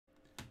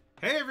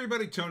Hey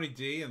everybody, Tony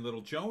D and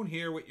Little Joan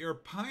here with your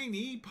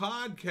Piney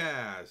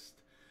podcast.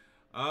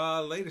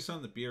 Latest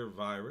on the beer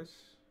virus.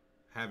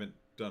 Haven't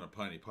done a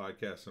Piney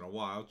podcast in a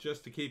while,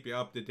 just to keep you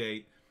up to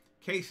date.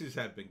 Cases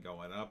have been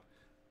going up,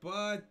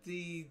 but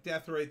the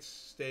death rates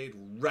stayed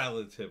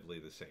relatively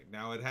the same.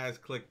 Now it has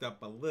clicked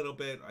up a little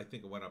bit. I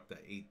think it went up to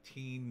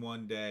 18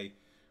 one day,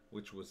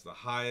 which was the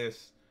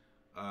highest.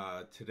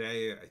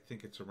 Today I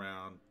think it's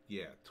around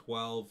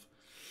 12.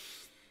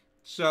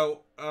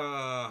 So,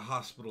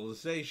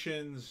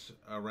 hospitalizations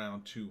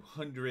around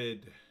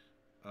 200.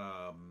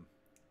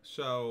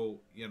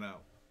 So,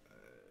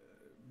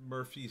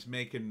 Murphy's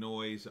making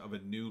noise of a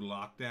new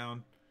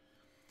lockdown.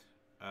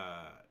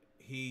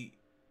 The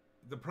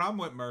problem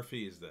with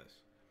Murphy is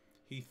this.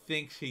 He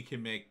thinks he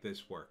can make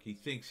this work. He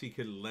thinks he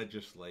can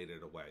legislate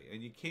it away.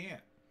 And you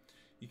can't.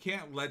 You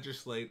can't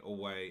legislate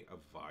away a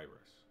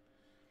virus.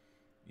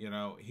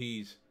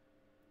 He's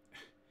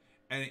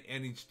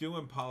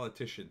doing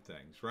politician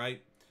things,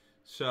 right?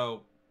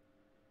 So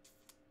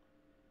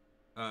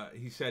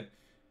he said,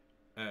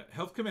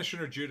 Health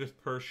Commissioner Judith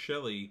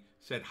Pershilly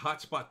said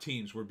hotspot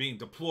teams were being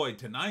deployed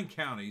to 9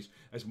 counties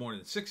as more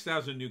than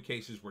 6,000 new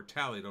cases were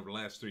tallied over the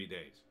last 3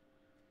 days.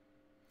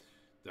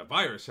 The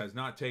virus has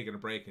not taken a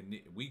break, and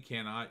we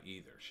cannot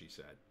either, she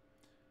said.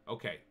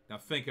 Okay, now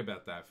think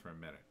about that for a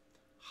minute.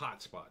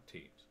 Hotspot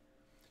teams.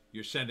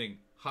 You're sending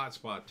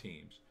hotspot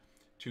teams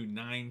to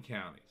 9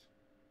 counties.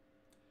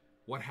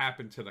 What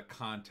happened to the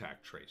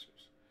contact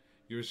tracers?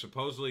 You're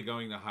supposedly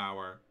going to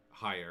hire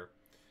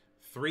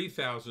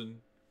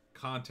 3,000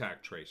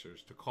 contact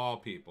tracers to call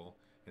people,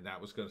 and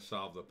that was going to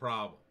solve the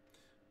problem.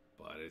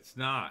 But it's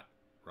not,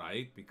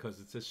 right?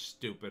 Because it's a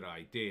stupid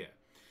idea.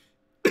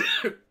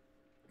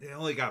 They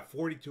only got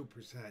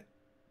 42%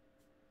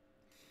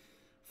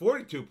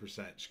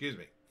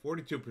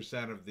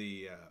 of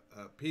the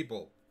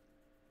people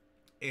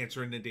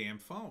answering the damn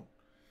phone.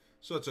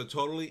 So it's a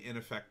totally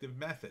ineffective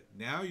method.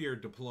 Now you're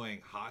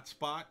deploying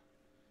hotspot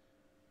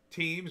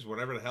teams,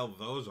 whatever the hell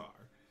those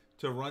are,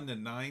 to run the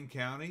 9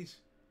 counties.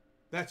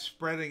 That's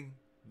spreading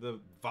the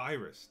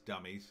virus,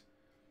 dummies.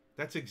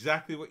 That's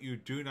exactly what you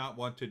do not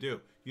want to do.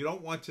 You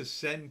don't want to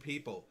send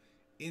people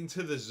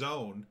into the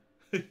zone.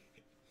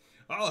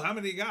 Oh, how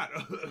many you got?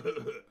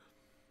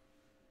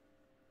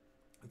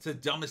 It's the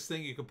dumbest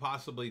thing you could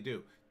possibly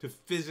do, to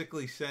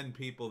physically send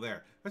people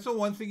there. That's the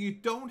one thing you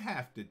don't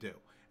have to do.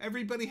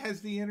 Everybody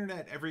has the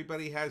internet.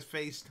 Everybody has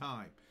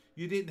FaceTime.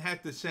 You didn't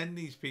have to send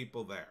these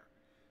people there.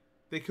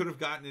 They could have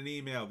gotten an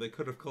email. They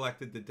could have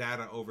collected the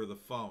data over the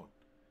phone.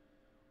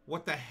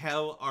 What the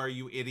hell are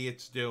you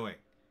idiots doing?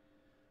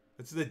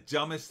 That's the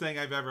dumbest thing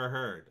I've ever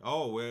heard.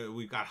 Oh,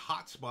 we've got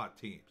hotspot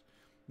teams.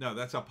 No,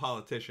 that's a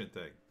politician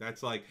thing.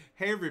 That's like,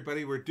 hey,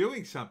 everybody, we're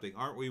doing something.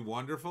 Aren't we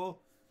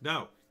wonderful?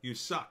 No, you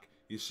suck.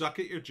 You suck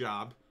at your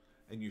job,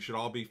 and you should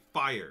all be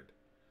fired.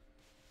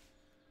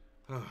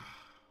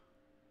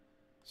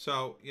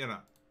 So,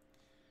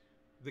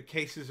 the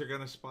cases are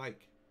going to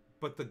spike.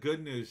 But the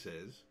good news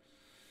is,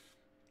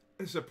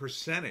 as a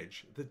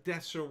percentage, the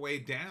deaths are way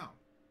down.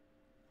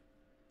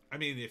 I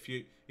mean, if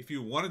you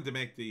wanted to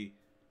make the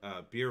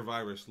beer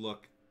virus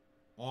look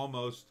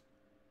almost,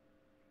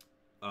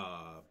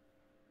 gone,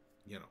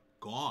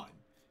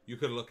 you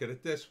could look at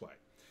it this way.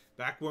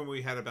 Back when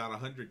we had about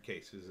 100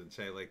 cases and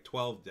say like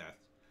 12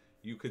 deaths,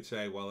 you could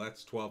say, well,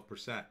 that's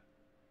 12%.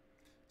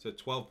 It's a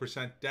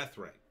 12% death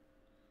rate.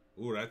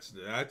 Ooh,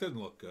 that doesn't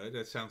look good.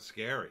 That sounds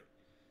scary.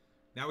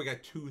 Now we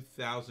got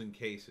 2,000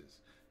 cases.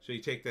 So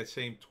you take that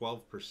same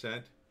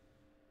 12%.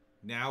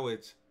 Now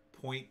it's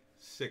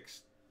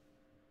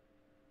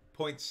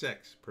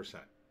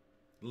 0.6%.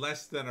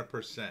 Less than a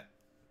percent.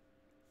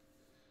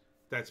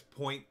 That's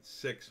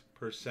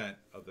 0.6%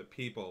 of the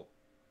people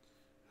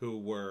who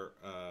were,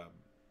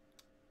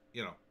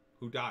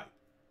 who died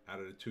out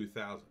of the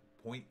 2,000.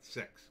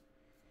 0.6.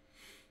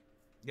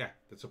 Yeah,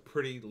 that's a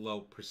pretty low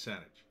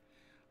percentage.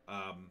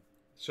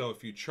 So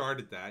if you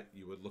charted that,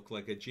 you would look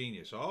like a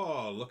genius.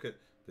 Oh, look at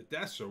the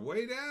deaths are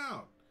way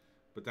down.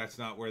 But that's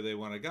not where they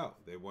want to go.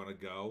 They want to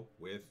go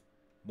with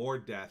more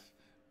death,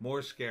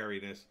 more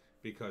scariness,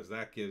 because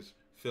that gives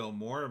Phil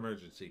more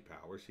emergency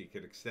powers. He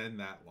can extend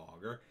that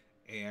longer,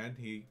 and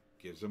he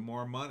gives them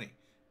more money.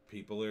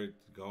 People are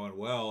going,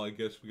 well, I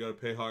guess we got to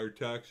pay higher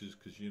taxes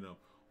because,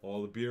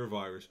 all the beer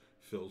virus.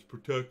 Phil's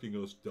protecting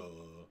us,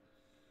 duh.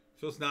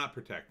 Phil's not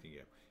protecting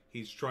you.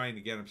 He's trying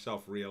to get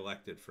himself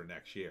reelected for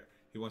next year.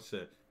 He wants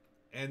to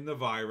end the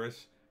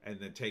virus and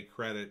then take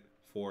credit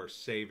for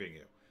saving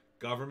you.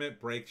 Government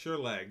breaks your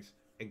legs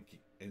and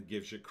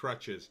gives you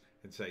crutches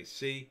and say,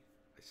 see,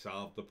 I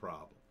solved the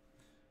problem.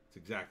 It's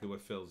exactly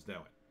what Phil's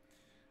doing.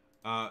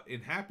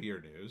 In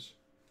happier news,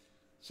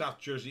 South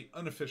Jersey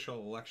unofficial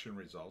election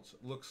results.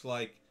 Looks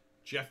like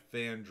Jeff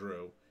Van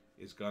Drew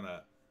is going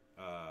to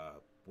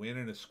win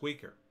in a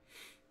squeaker.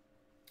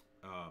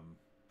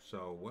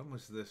 So when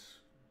was this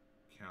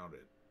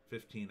counted?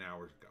 15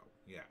 hours ago.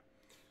 Yeah.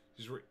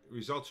 These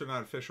results are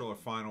not official or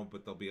final,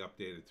 but they'll be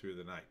updated through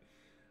the night.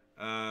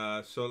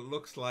 So it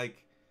looks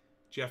like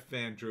Jeff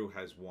Van Drew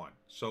has won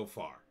so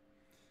far.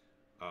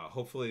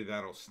 Hopefully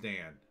that'll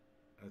stand.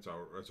 It's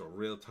a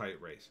real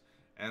tight race.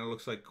 And it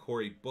looks like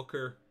Cory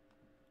Booker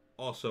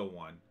also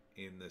won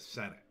in the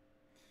Senate,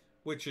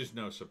 which is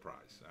no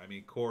surprise. I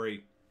mean,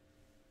 Cory,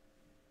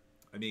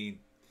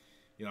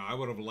 I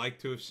would have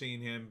liked to have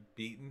seen him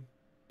beaten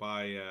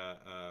by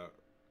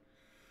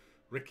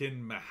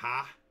Ricken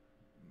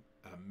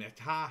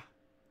Mehta,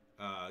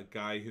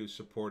 guy who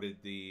supported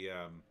the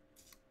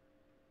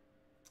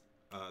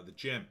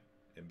gym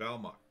in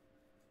Belmont,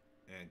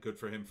 and good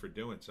for him for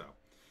doing so.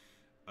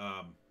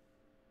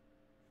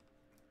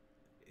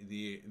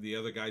 The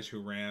other guys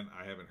who ran,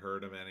 I haven't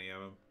heard of any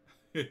of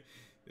them.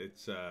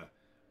 It's a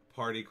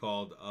party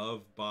called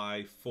Of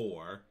By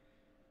For,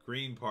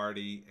 Green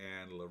Party,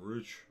 and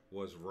LaRouche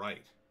was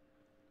right.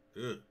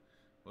 Ugh,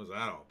 what was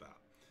that all about?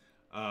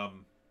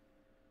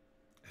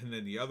 And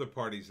then the other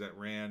parties that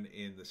ran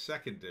in the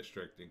 2nd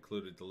district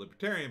included the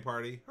Libertarian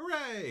Party,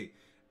 hooray,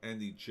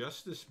 and the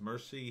Justice,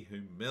 Mercy,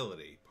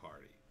 Humility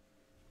Party.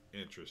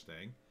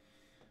 Interesting.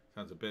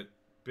 Sounds a bit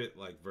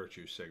like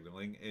virtue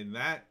signaling. In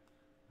that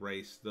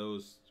race,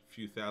 those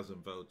few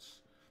thousand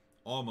votes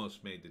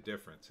almost made the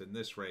difference. In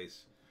this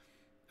race,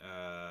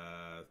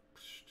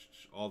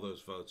 all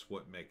those votes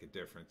wouldn't make a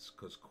difference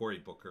because Cory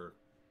Booker,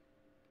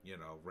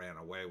 ran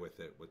away with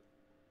it with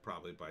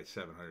probably by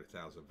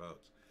 700,000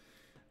 votes.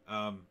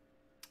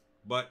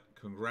 But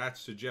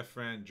congrats to Jeff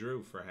Van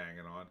Drew for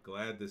hanging on.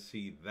 Glad to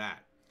see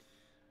that.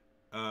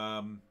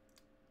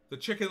 The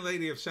Chicken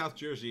Lady of South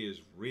Jersey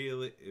is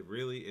really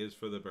is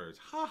for the birds.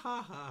 Ha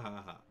ha ha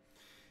ha ha.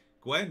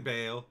 Gwen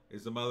Bale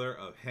is the mother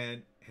of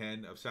Hen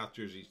of South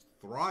Jersey's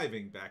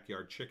thriving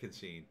backyard chicken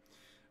scene.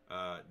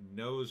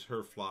 Knows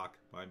her flock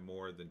by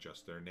more than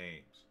just their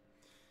names.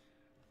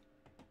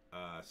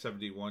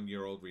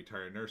 71-year-old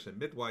retired nurse and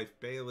midwife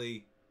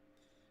Bailey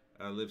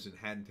lives in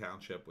Haddon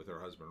Township with her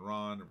husband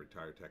Ron, a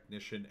retired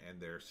technician, and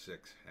their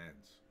 6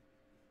 hens.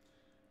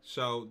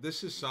 So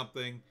this is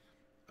something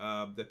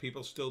that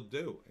people still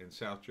do in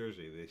South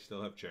Jersey. They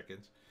still have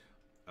chickens.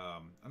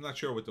 I'm not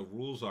sure what the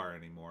rules are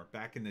anymore.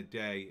 Back in the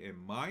day, in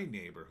my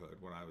neighborhood,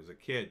 when I was a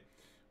kid,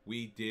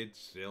 we did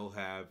still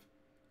have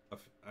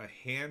a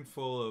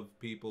handful of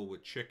people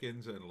with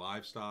chickens and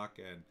livestock,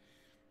 and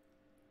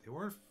they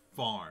weren't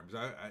farms.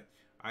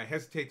 I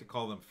hesitate to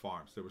call them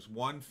farms. There was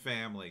one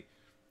family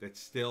that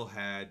still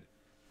had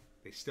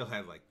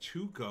like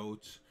 2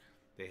 goats.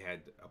 They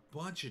had a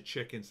bunch of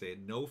chickens. They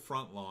had no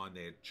front lawn.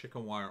 They had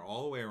chicken wire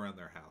all the way around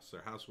their house.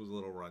 Their house was a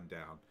little run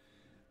down.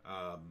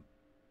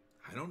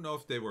 I don't know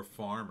if they were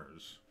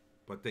farmers,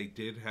 but they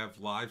did have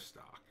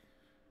livestock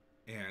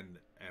and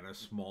a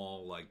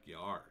small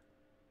yard.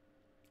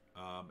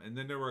 And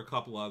then there were a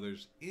couple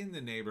others in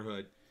the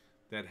neighborhood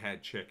that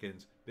had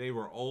chickens. They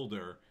were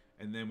older,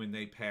 and then when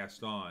they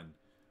passed on,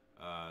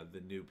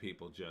 the new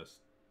people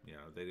just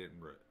they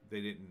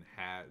didn't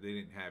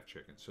have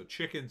chickens. So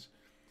chickens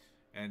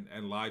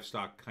and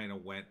livestock kind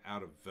of went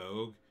out of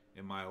vogue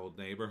in my old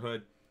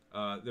neighborhood.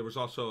 There was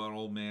also an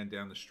old man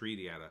down the street.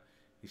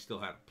 He still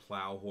had a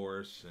plow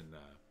horse, and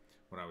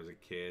when I was a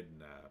kid,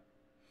 and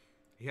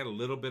he had a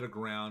little bit of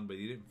ground, but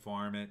he didn't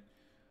farm it.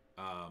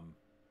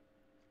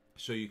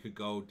 So you could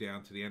go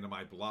down to the end of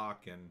my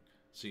block and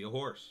see a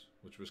horse,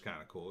 which was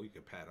kind of cool. You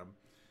could pet him.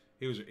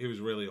 He was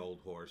a really old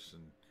horse,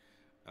 and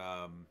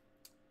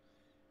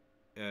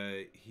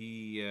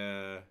he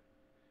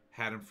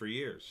had him for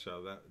years,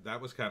 so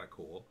that was kind of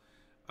cool.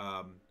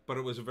 But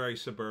it was a very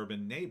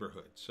suburban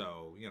neighborhood,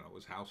 so it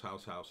was house,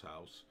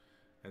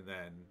 and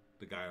then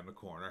the guy on the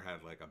corner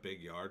had like a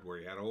big yard where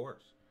he had a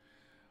horse.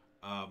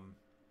 But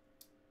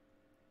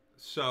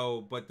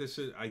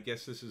I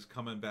guess this is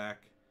coming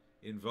back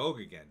in vogue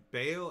again.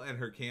 Bale and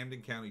her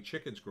Camden County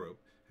Chickens group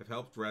have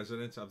helped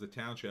residents of the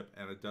township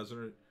and a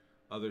dozen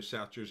other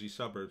South Jersey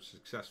suburbs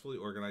successfully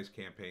organize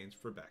campaigns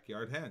for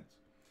backyard hens.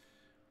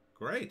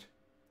 Great.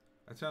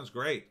 That sounds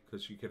great,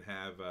 because you can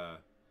have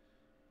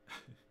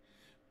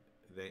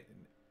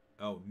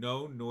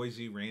no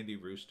noisy randy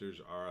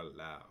roosters are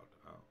allowed.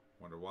 Oh,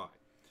 wonder why.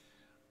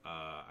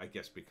 I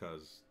guess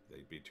because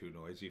they'd be too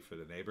noisy for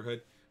the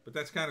neighborhood. But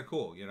that's kind of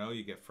cool,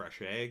 you get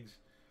fresh eggs,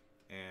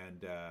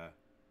 and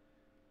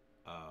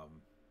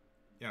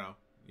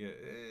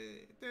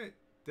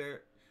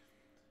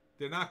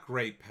they're not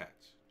great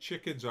pets.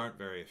 Chickens aren't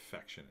very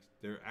affectionate.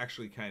 They're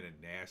actually kind of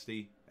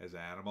nasty as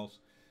animals.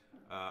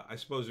 I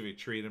suppose if you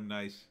treat them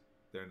nice,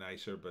 they're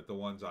nicer. But the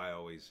ones I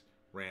always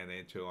ran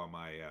into on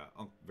my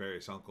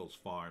various uncles'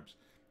 farms,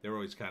 they're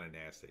always kind of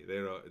nasty.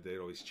 They'd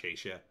always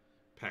chase you,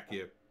 peck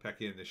you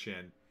in the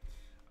shin.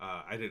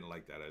 I didn't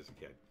like that as a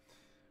kid.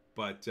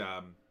 But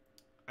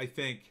I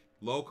think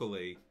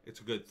locally,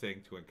 it's a good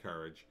thing to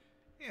encourage.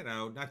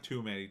 Not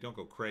too many. Don't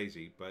go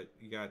crazy, but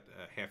you got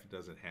half a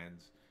dozen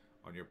hens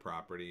on your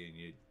property, and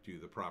you do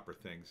the proper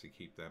things to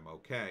keep them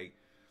okay.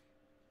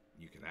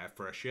 You can have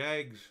fresh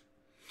eggs,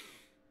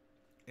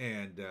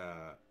 and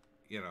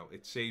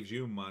it saves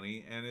you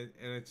money, and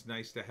it's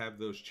nice to have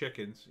those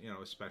chickens,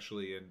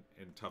 especially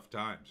in tough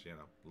times,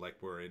 like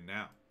we're in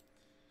now.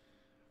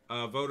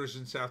 Voters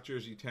in South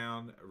Jersey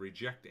town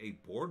reject a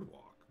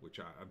boardwalk, which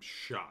I'm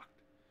shocked.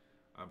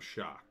 I'm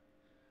shocked.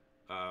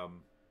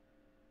 Um,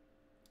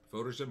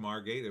 Voters in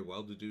Margate, a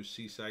well-to-do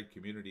seaside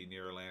community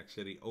near Atlantic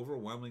City,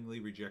 overwhelmingly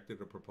rejected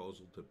a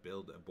proposal to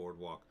build a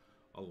boardwalk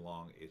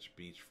along its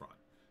beachfront.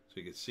 So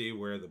you can see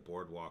where the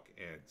boardwalk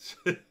ends,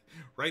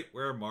 right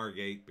where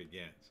Margate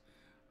begins.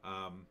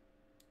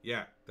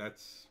 Yeah,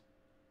 that's.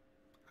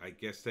 I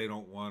guess they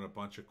don't want a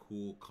bunch of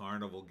cool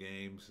carnival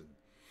games and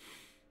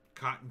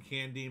cotton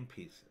candy and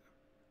pizza.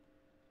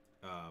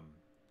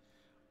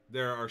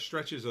 There are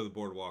stretches of the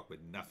boardwalk with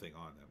nothing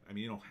on them. I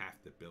mean, you don't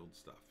have to build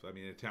stuff. I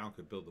mean, a town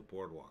could build a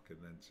boardwalk and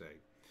then say,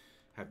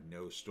 have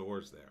no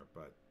stores there.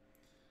 But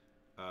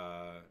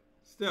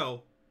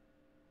still,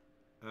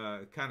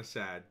 kind of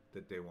sad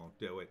that they won't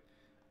do it.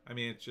 I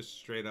mean, it's just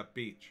straight up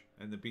beach.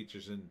 And the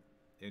beaches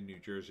in New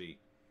Jersey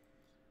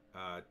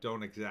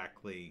don't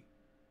exactly,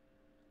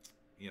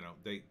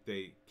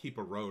 they keep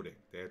eroding.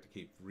 They have to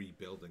keep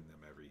rebuilding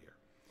them every year.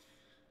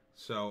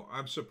 So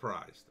I'm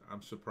surprised.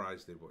 I'm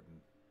surprised they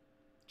wouldn't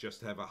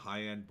just have a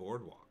high-end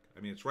boardwalk. I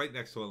mean, it's right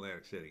next to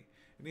Atlantic City.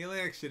 And the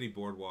Atlantic City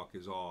boardwalk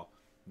is all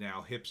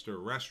now hipster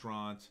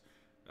restaurants,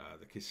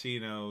 the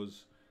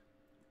casinos,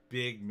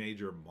 big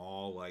major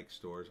mall-like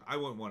stores. I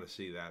wouldn't want to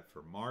see that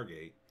for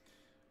Margate.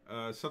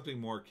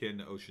 Something more akin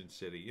to Ocean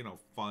City,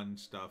 fun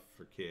stuff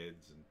for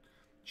kids and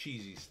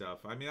cheesy stuff.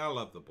 I mean, I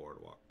love the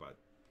boardwalk, but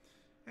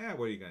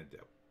what are you going to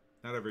do?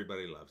 Not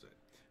everybody loves it.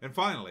 And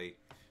finally,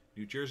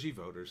 New Jersey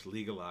voters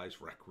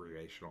legalize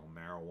recreational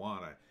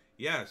marijuana.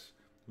 Yes,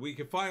 we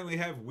can finally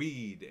have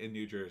weed in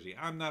New Jersey.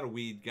 I'm not a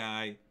weed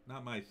guy,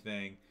 not my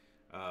thing.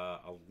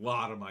 A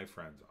lot of my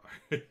friends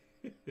are.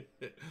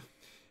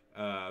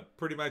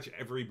 Pretty much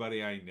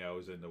everybody I know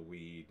is into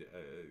weed,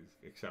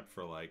 except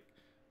for like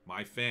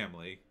my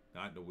family,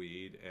 not into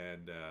weed,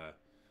 and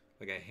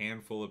like a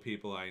handful of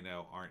people I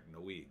know aren't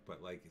into weed.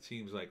 But like it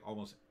seems like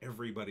almost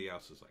everybody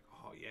else is like,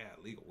 oh yeah,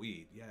 legal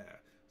weed, yeah,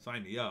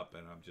 sign me up.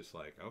 And I'm just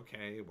like,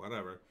 okay,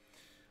 whatever.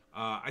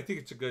 I think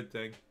it's a good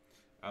thing.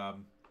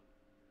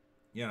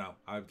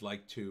 I'd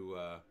like to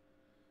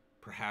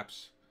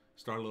perhaps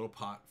start a little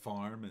pot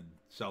farm and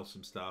sell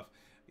some stuff,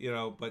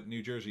 but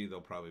New Jersey,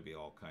 there'll probably be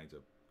all kinds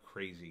of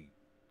crazy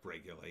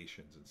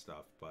regulations and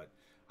stuff. But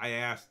I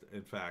asked,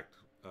 in fact,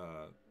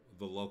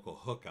 the local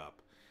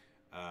hookup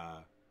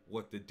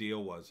what the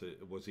deal was.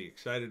 Was he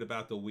excited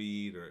about the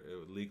weed or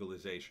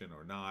legalization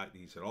or not?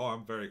 He said, oh,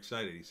 I'm very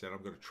excited. He said,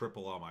 I'm going to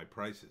triple all my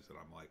prices. And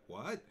I'm like,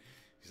 what?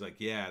 He's like,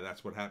 yeah,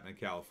 that's what happened in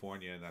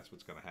California, and that's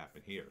what's going to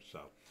happen here. So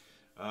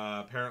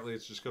apparently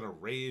it's just going to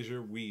raise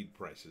your weed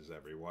prices,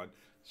 everyone.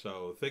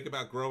 So think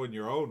about growing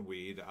your own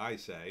weed, I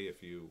say,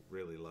 if you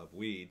really love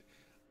weed.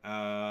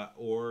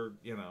 Or,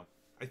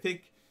 I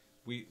think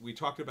we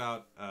talked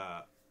about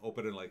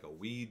opening like a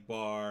weed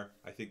bar.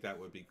 I think that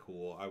would be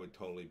cool. I would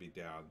totally be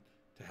down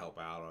to help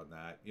out on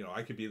that.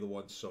 I could be the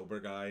one sober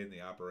guy in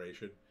the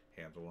operation,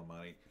 handle the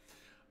money.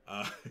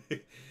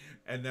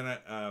 And then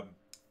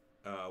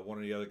one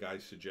of the other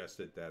guys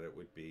suggested that it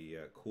would be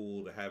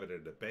cool to have it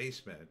in the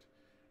basement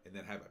and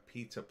then have a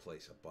pizza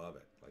place above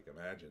it. Like,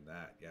 imagine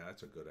that. Yeah,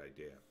 that's a good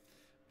idea.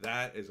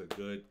 That is a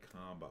good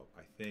combo.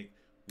 I think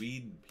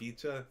weed and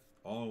pizza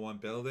all in one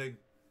building.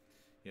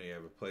 You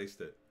have a place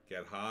to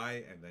get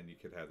high, and then you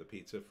could have the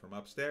pizza from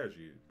upstairs.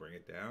 You bring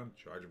it down,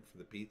 charge them for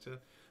the pizza,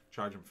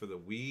 charge them for the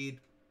weed.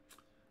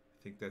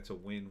 I think that's a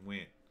win-win.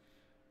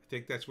 I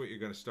think that's what you're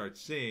going to start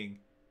seeing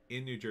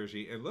in New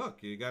Jersey. And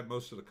look, you got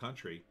most of the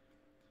country.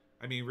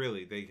 I mean,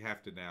 really, they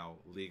have to now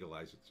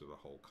legalize it to the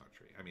whole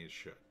country. I mean, it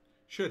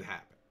should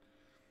happen.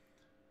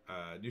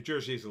 New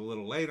Jersey is a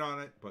little late on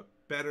it, but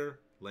better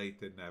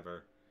late than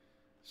never.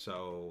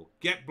 So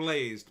get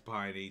blazed,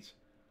 Pineys.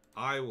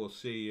 I will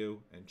see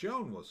you, and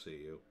Joan will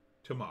see you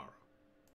tomorrow.